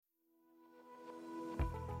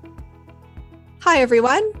Hi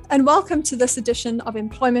everyone, and welcome to this edition of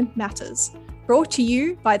Employment Matters, brought to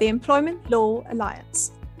you by the Employment Law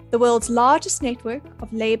Alliance, the world's largest network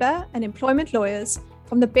of labour and employment lawyers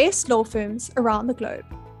from the best law firms around the globe.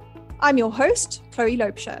 I'm your host, Chloe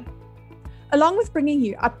Loubser. Along with bringing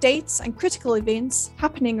you updates and critical events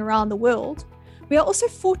happening around the world, we are also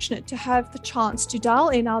fortunate to have the chance to dial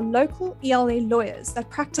in our local ELA lawyers that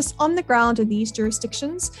practice on the ground in these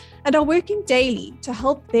jurisdictions and are working daily to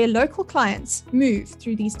help their local clients move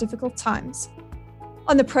through these difficult times.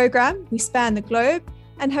 On the program, we span the globe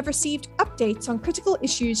and have received updates on critical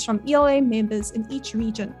issues from ELA members in each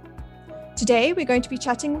region. Today, we're going to be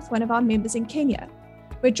chatting with one of our members in Kenya.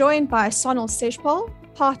 We're joined by Sonal Sejpal,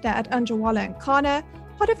 partner at Anjawala & Khanna,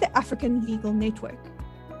 part of the African Legal Network.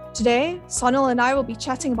 Today, Sonal and I will be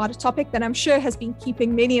chatting about a topic that I'm sure has been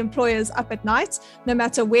keeping many employers up at night, no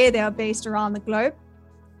matter where they are based around the globe: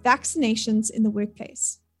 vaccinations in the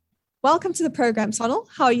workplace. Welcome to the program, Sonal.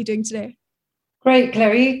 How are you doing today? Great,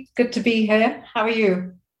 Chloe. Good to be here. How are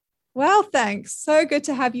you? Well, thanks. So good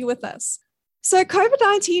to have you with us. So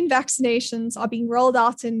COVID-19 vaccinations are being rolled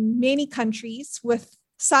out in many countries, with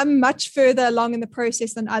some much further along in the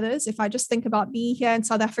process than others. If I just think about me here in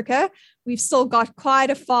South Africa, we've still got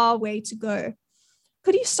quite a far way to go.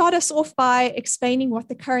 Could you start us off by explaining what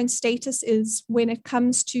the current status is when it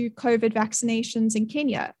comes to COVID vaccinations in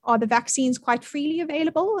Kenya? Are the vaccines quite freely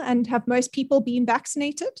available, and have most people been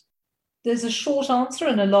vaccinated? There's a short answer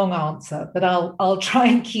and a long answer, but I'll try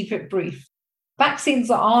and keep it brief.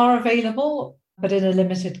 Vaccines are available, but in a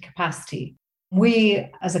limited capacity. We,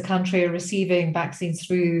 as a country, are receiving vaccines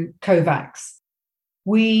through COVAX.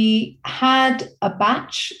 We had a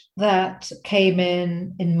batch that came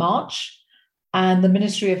in March, and the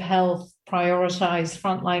Ministry of Health prioritized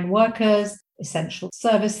frontline workers, essential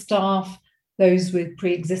service staff, those with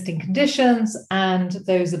pre-existing conditions, and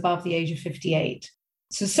those above the age of 58.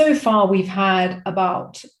 So far, we've had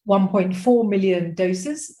about 1.4 million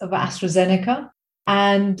doses of AstraZeneca,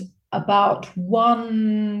 and about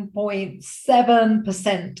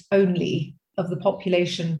 1.7% only of the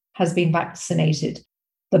population has been vaccinated.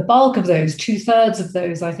 The bulk of those, 2/3 of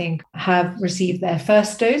those, I think, have received their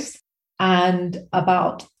first dose, and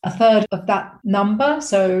about a third of that number,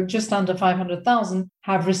 so just under 500,000,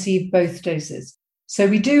 have received both doses. So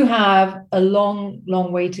we do have a long,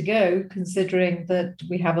 long way to go, considering that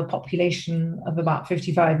we have a population of about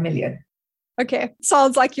 55 million. Okay,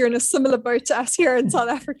 sounds like you're in a similar boat to us here in South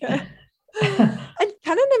Africa. And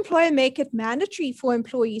can an employer make it mandatory for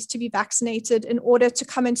employees to be vaccinated in order to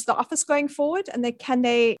come into the office going forward? And can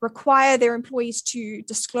they require their employees to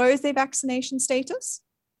disclose their vaccination status?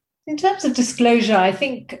 In terms of disclosure, I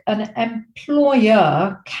think an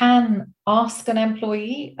employer can ask an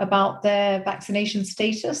employee about their vaccination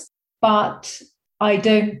status, but I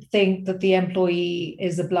don't think that the employee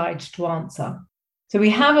is obliged to answer. So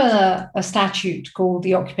we have a statute called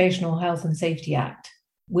the Occupational Health and Safety Act,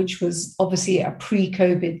 which was obviously a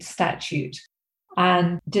pre-COVID statute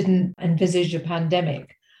and didn't envisage a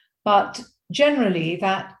pandemic. But generally,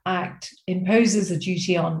 that act imposes a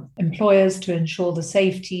duty on employers to ensure the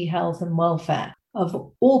safety, health, and welfare of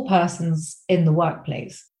all persons in the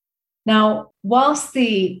workplace. Now, whilst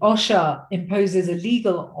the OSHA imposes a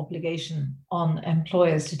legal obligation on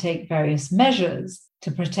employers to take various measures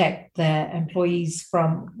to protect their employees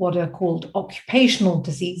from what are called occupational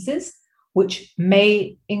diseases, which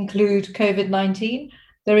may include COVID-19,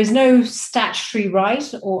 there is no statutory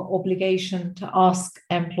right or obligation to ask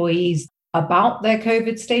employees about their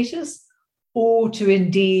COVID status or to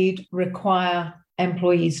indeed require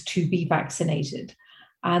employees to be vaccinated.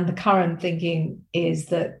 And the current thinking is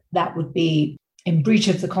that that would be in breach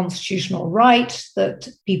of the constitutional right that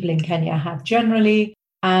people in Kenya have generally.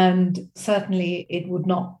 And certainly it would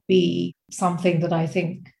not be something that I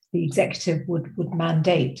think the executive would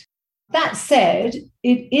mandate. That said,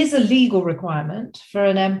 it is a legal requirement for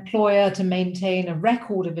an employer to maintain a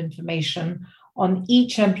record of information on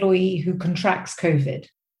each employee who contracts COVID.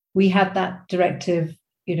 We had that directive,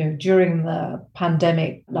 during the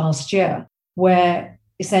pandemic last year, where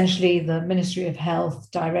essentially the Ministry of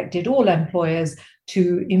Health directed all employers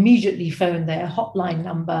to immediately phone their hotline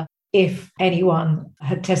number if anyone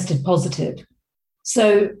had tested positive.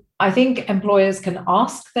 So I think employers can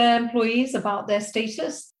ask their employees about their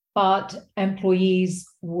status, but employees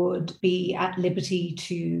would be at liberty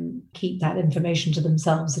to keep that information to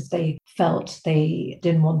themselves if they felt they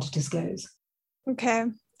didn't want to disclose. Okay.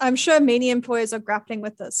 I'm sure many employers are grappling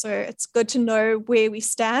with this, so it's good to know where we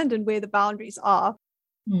stand and where the boundaries are.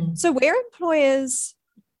 So where employers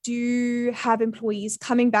do have employees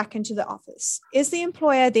coming back into the office, is the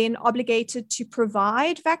employer then obligated to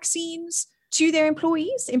provide vaccines to their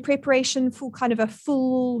employees in preparation for kind of a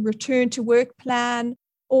full return to work plan?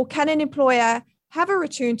 Or can an employer have a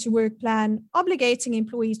return to work plan obligating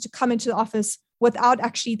employees to come into the office without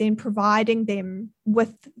actually then providing them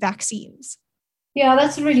with vaccines? Yeah,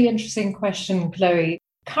 that's a really interesting question, Chloe.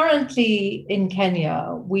 Currently in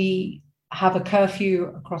Kenya, we have a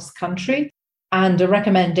curfew across the country and a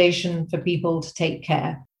recommendation for people to take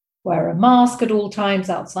care, wear a mask at all times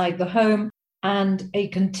outside the home, and a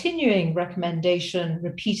continuing recommendation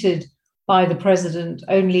repeated by the president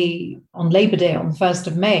only on Labor Day on the 1st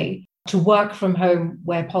of May to work from home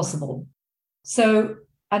where possible. So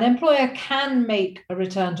an employer can make a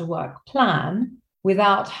return to work plan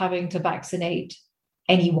without having to vaccinate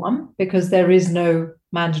anyone because there is no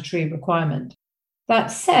mandatory requirement. That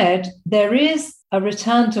said, there is a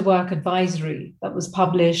return to work advisory that was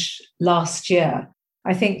published last year.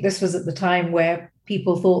 I think this was at the time where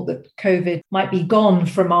people thought that COVID might be gone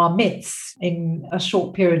from our midst in a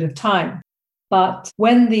short period of time. But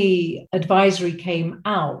when the advisory came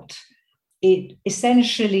out, it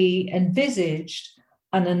essentially envisaged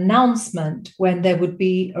an announcement when there would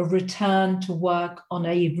be a return to work on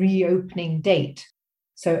a reopening date.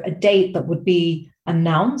 So a date that would be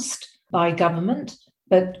announced by government,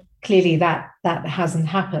 but clearly that hasn't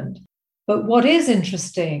happened. But what is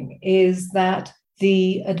interesting is that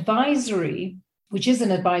the advisory, which is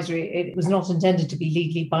an advisory, it was not intended to be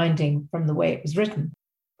legally binding from the way it was written,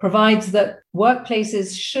 provides that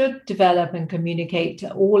workplaces should develop and communicate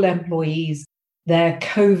to all employees their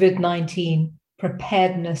COVID-19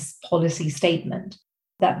 preparedness policy statement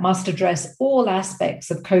that must address all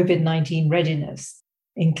aspects of COVID-19 readiness,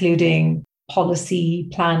 including policy,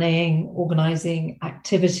 planning, organizing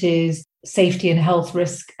activities, safety and health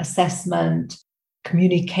risk assessment,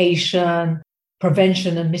 communication,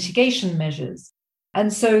 prevention and mitigation measures.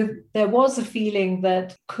 And so there was a feeling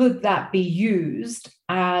that could that be used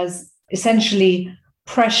as essentially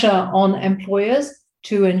pressure on employers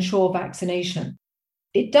to ensure vaccination?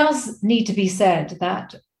 It does need to be said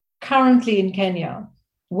that currently in Kenya,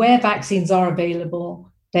 where vaccines are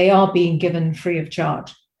available, they are being given free of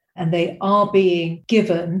charge. And they are being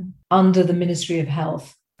given under the Ministry of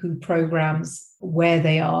Health, who programs where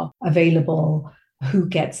they are available, who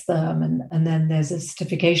gets them, and then there's a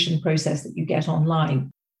certification process that you get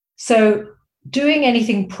online. So doing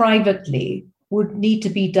anything privately would need to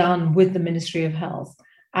be done with the Ministry of Health.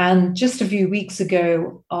 And just a few weeks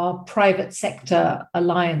ago, our private sector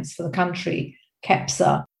alliance for the country,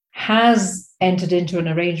 KEPSA, has entered into an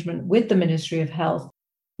arrangement with the Ministry of Health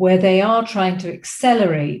where they are trying to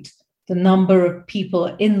accelerate the number of people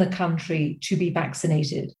in the country to be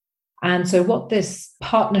vaccinated. And so what this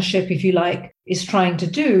partnership, if you like, is trying to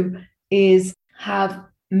do is have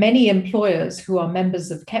many employers who are members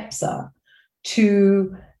of KEPSA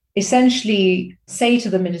to essentially say to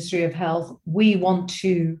the Ministry of Health, we want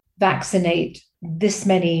to vaccinate this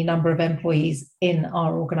many number of employees in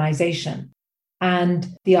our organization. And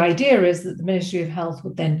the idea is that the Ministry of Health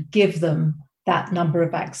would then give them that number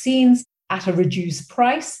of vaccines at a reduced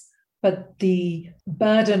price, but the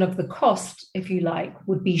burden of the cost, if you like,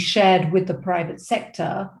 would be shared with the private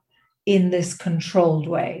sector in this controlled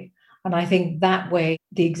way. And I think that way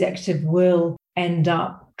the executive will end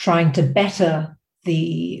up trying to better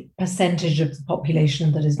the percentage of the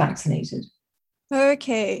population that is vaccinated.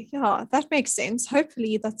 Okay, yeah, that makes sense.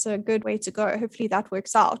 Hopefully that's a good way to go. Hopefully that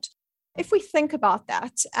works out. If we think about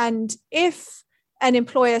that, and if an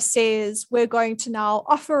employer says we're going to now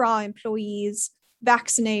offer our employees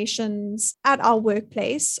vaccinations at our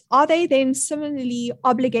workplace, are they then similarly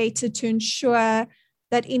obligated to ensure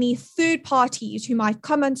that any third parties who might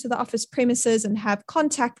come into the office premises and have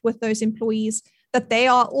contact with those employees, that they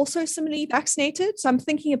are also similarly vaccinated? So I'm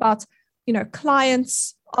thinking about,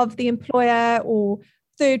 clients of the employer or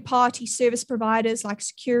third-party service providers like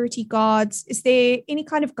security guards. Is there any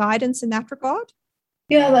kind of guidance in that regard?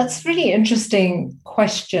 Yeah, that's a really interesting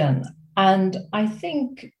question. And I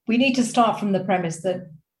think we need to start from the premise that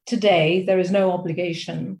today there is no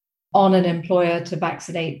obligation on an employer to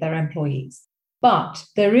vaccinate their employees. But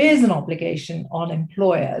there is an obligation on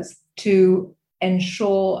employers to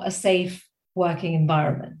ensure a safe working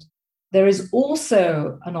environment. There is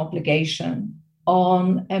also an obligation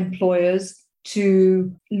on employers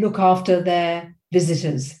to look after their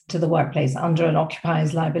visitors to the workplace under an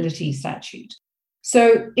occupiers liability statute.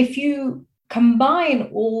 So if you combine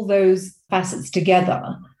all those facets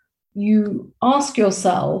together, you ask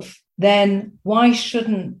yourself, then why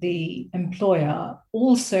shouldn't the employer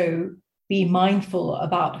also be mindful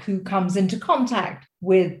about who comes into contact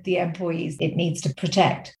with the employees it needs to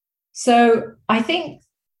protect? So I think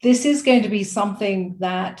this is going to be something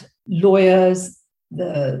that lawyers,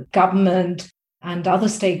 the government, and other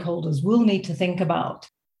stakeholders will need to think about,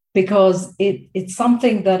 because it's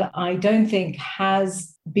something that I don't think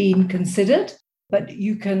has been considered, but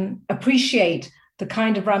you can appreciate the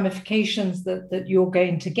kind of ramifications that you're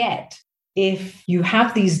going to get if you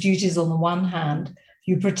have these duties. On the one hand,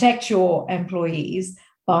 you protect your employees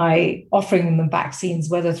by offering them vaccines,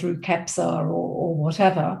 whether through KEPSA or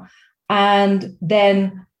whatever, and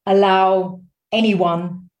then allow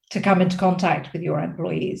anyone to come into contact with your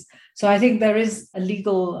employees. So I think there is a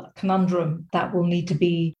legal conundrum that will need to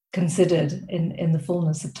be considered in the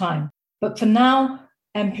fullness of time. But for now,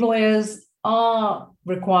 employers are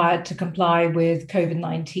required to comply with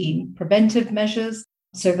COVID-19 preventive measures,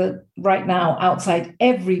 so that right now, outside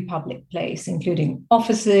every public place, including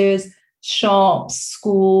offices, shops,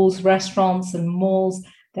 schools, restaurants, and malls,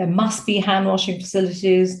 there must be hand washing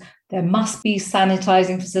facilities, there must be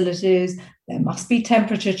sanitizing facilities, there must be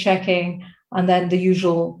temperature checking, and then the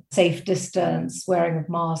usual safe distance, wearing of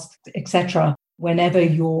masks, etc., whenever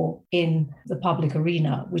you're in the public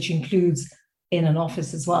arena, which includes in an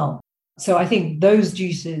office as well. So I think those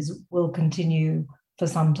duties will continue for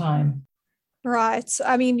some time. Right.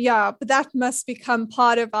 I mean, yeah, but that must become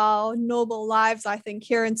part of our normal lives. I think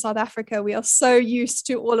here in South Africa, we are so used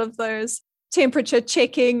to all of those temperature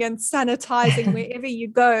checking and sanitizing wherever you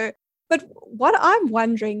go. But what I'm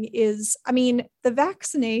wondering is, I mean, the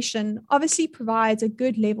vaccination obviously provides a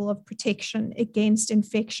good level of protection against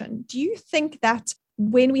infection. Do you think that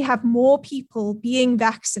when we have more people being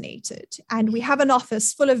vaccinated and we have an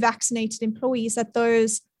office full of vaccinated employees, that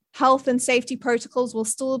those health and safety protocols will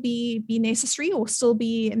still be necessary or still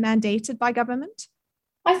be mandated by government?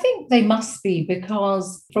 I think they must be,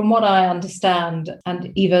 because from what I understand,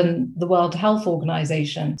 and even the World Health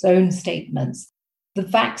Organization's own statements, the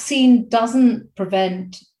vaccine doesn't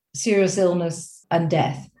prevent serious illness and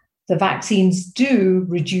death. The vaccines do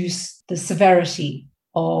reduce the severity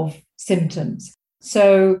of symptoms.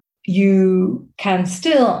 So you can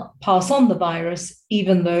still pass on the virus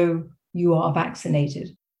even though you are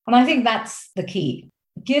vaccinated. And I think that's the key.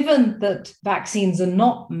 Given that vaccines are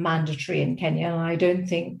not mandatory in Kenya, and I don't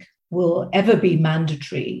think will ever be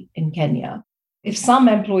mandatory in Kenya, if some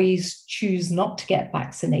employees choose not to get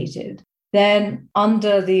vaccinated, then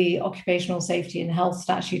under the Occupational Safety and Health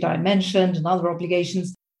Statute I mentioned and other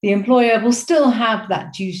obligations, the employer will still have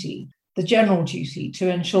that duty, the general duty, to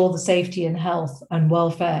ensure the safety and health and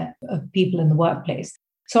welfare of people in the workplace.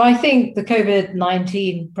 So I think the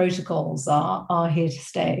COVID-19 protocols are here to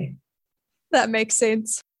stay. That makes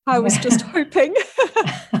sense. I was just hoping.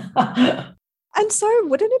 And so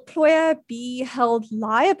would an employer be held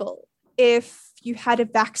liable if you had a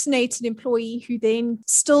vaccinated employee who then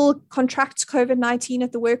still contracts COVID-19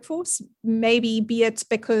 at the workforce? Maybe be it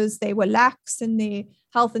because they were lax in their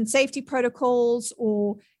health and safety protocols,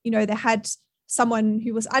 or, they had someone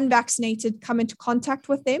who was unvaccinated come into contact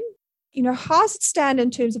with them. How does it stand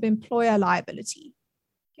in terms of employer liability?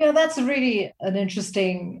 Yeah, that's really an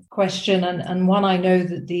interesting question, and one I know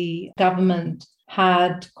that the government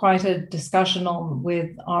had quite a discussion on with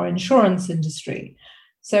our insurance industry.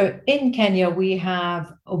 So in Kenya, we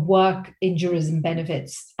have a Work Injuries and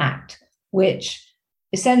Benefits Act, which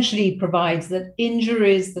essentially provides that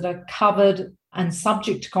injuries that are covered and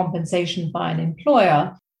subject to compensation by an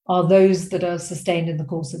employer are those that are sustained in the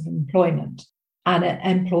course of employment. And an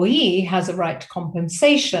employee has a right to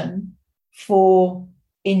compensation for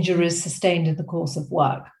injuries sustained in the course of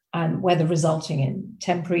work, and whether resulting in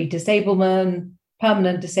temporary disablement,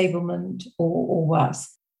 permanent disablement, or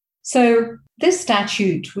worse. So this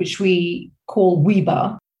statute, which we call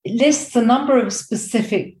WIBA, lists a number of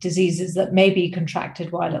specific diseases that may be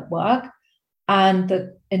contracted while at work and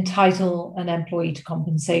that entitle an employee to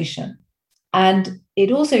compensation. And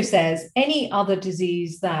it also says any other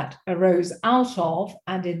disease that arose out of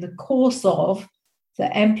and in the course of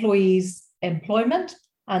the employee's employment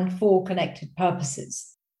and for connected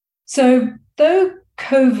purposes. So though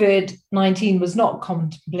COVID-19 was not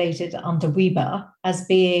contemplated under WIBA as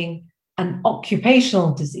being an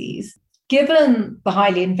occupational disease, given the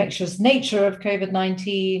highly infectious nature of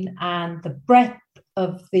COVID-19 and the breadth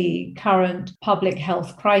of the current public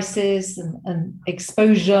health crisis and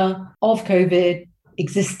exposure of COVID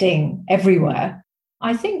existing everywhere,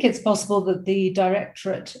 I think it's possible that the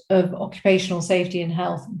Directorate of Occupational Safety and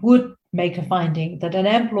Health would make a finding that an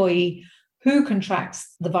employee who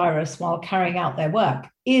contracts the virus while carrying out their work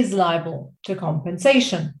is liable to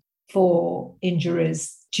compensation for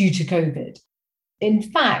injuries due to COVID. In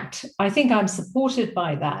fact, I think I'm supported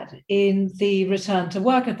by that in the Return to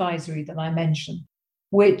Work Advisory that I mentioned,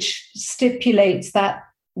 which stipulates that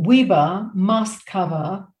WIBA must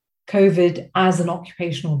cover COVID as an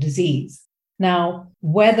occupational disease. Now,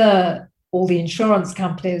 whether all the insurance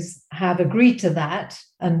companies have agreed to that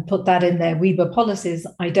and put that in their WIBA policies,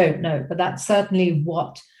 I don't know. But that's certainly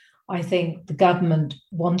what I think the government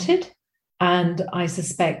wanted. And I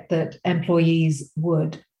suspect that employees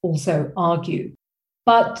would also argue.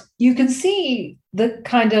 But you can see the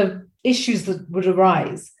kind of issues that would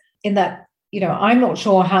arise in that, I'm not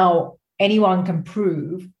sure how anyone can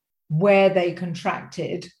prove where they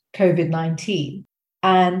contracted COVID-19.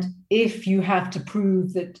 And if you have to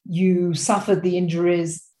prove that you suffered the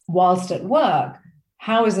injuries whilst at work,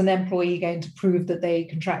 how is an employee going to prove that they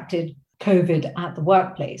contracted COVID at the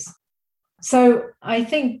workplace? So I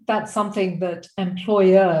think that's something that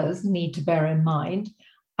employers need to bear in mind.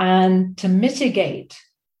 And to mitigate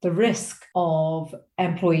the risk of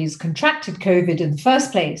employees contracted COVID in the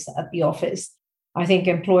first place at the office, I think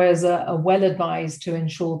employers are well advised to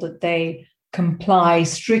ensure that they comply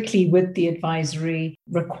strictly with the advisory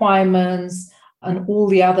requirements and all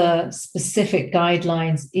the other specific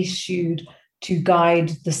guidelines issued to guide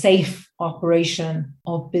the safe operation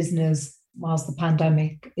of business whilst the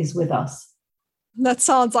pandemic is with us. That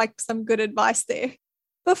sounds like some good advice there.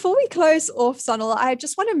 Before we close off, Sonal, I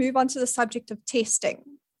just want to move on to the subject of testing.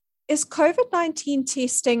 Is COVID-19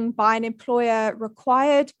 testing by an employer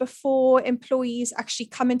required before employees actually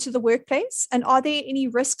come into the workplace? And are there any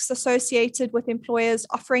risks associated with employers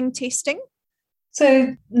offering testing?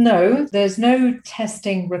 So no, there's no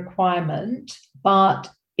testing requirement, but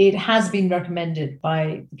it has been recommended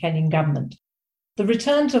by the Kenyan government. The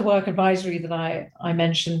return to work advisory that I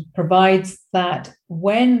mentioned provides that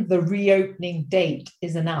when the reopening date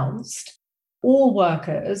is announced, all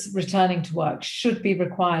workers returning to work should be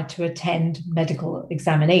required to attend medical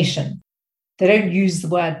examination. They don't use the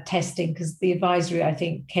word testing because the advisory, I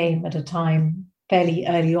think, came at a time fairly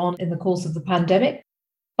early on in the course of the pandemic,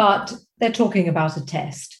 but they're talking about a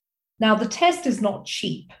test. Now, the test is not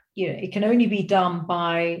cheap. It can only be done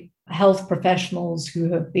by health professionals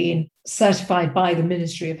who have been certified by the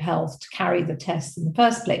Ministry of Health to carry the test in the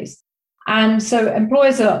first place. And so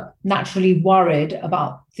employers are naturally worried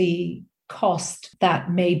about the cost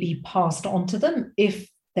that may be passed on to them if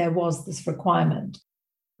there was this requirement.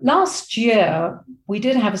 Last year, we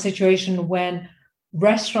did have a situation when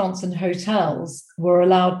restaurants and hotels were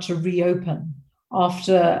allowed to reopen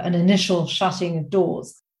after an initial shutting of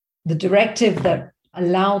doors. The directive that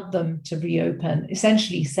allowed them to reopen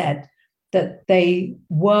essentially said that they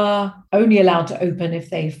were only allowed to open if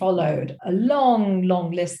they followed a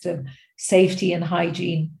long list of safety and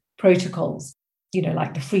hygiene protocols,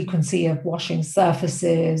 like the frequency of washing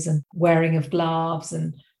surfaces and wearing of gloves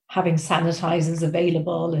and having sanitizers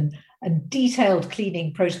available and detailed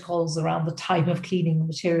cleaning protocols around the type of cleaning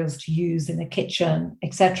materials to use in a kitchen,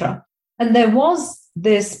 etc. And there was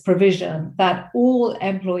this provision that all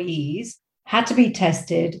employees had to be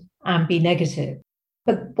tested and be negative.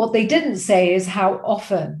 But what they didn't say is how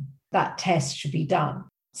often that test should be done.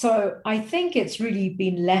 So I think it's really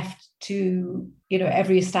been left to,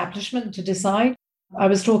 every establishment to decide. I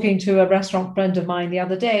was talking to a restaurant friend of mine the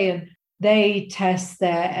other day, and they test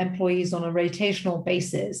their employees on a rotational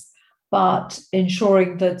basis, but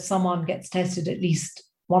ensuring that someone gets tested at least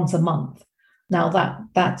once a month. Now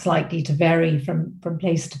that's likely to vary from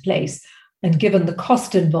place to place. And given the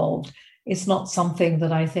cost involved, it's not something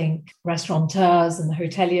that I think restaurateurs and the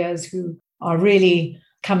hoteliers who are really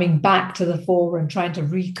coming back to the fore and trying to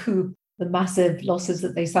recoup the massive losses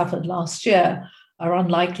that they suffered last year are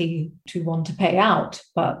unlikely to want to pay out.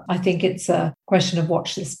 But I think it's a question of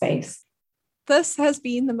watch this space. This has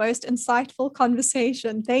been the most insightful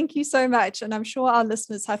conversation. Thank you so much. And I'm sure our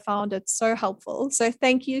listeners have found it so helpful. So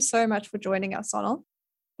thank you so much for joining us, Sonal.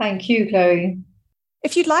 Thank you, Chloe.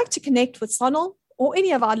 If you'd like to connect with Sonal or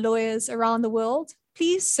any of our lawyers around the world,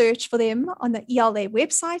 please search for them on the ELA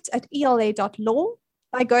website at ela.law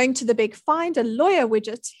by going to the big Find a Lawyer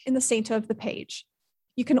widget in the center of the page.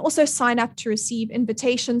 You can also sign up to receive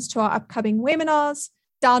invitations to our upcoming webinars,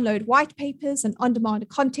 download white papers and on-demand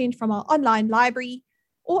content from our online library,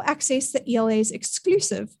 or access the ELA's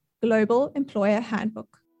exclusive Global Employer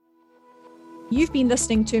Handbook. You've been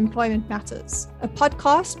listening to Employment Matters, a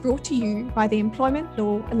podcast brought to you by the Employment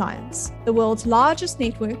Law Alliance, the world's largest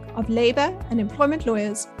network of labor and employment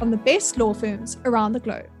lawyers from the best law firms around the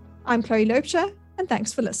globe. I'm Chloe Loubser, and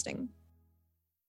thanks for listening.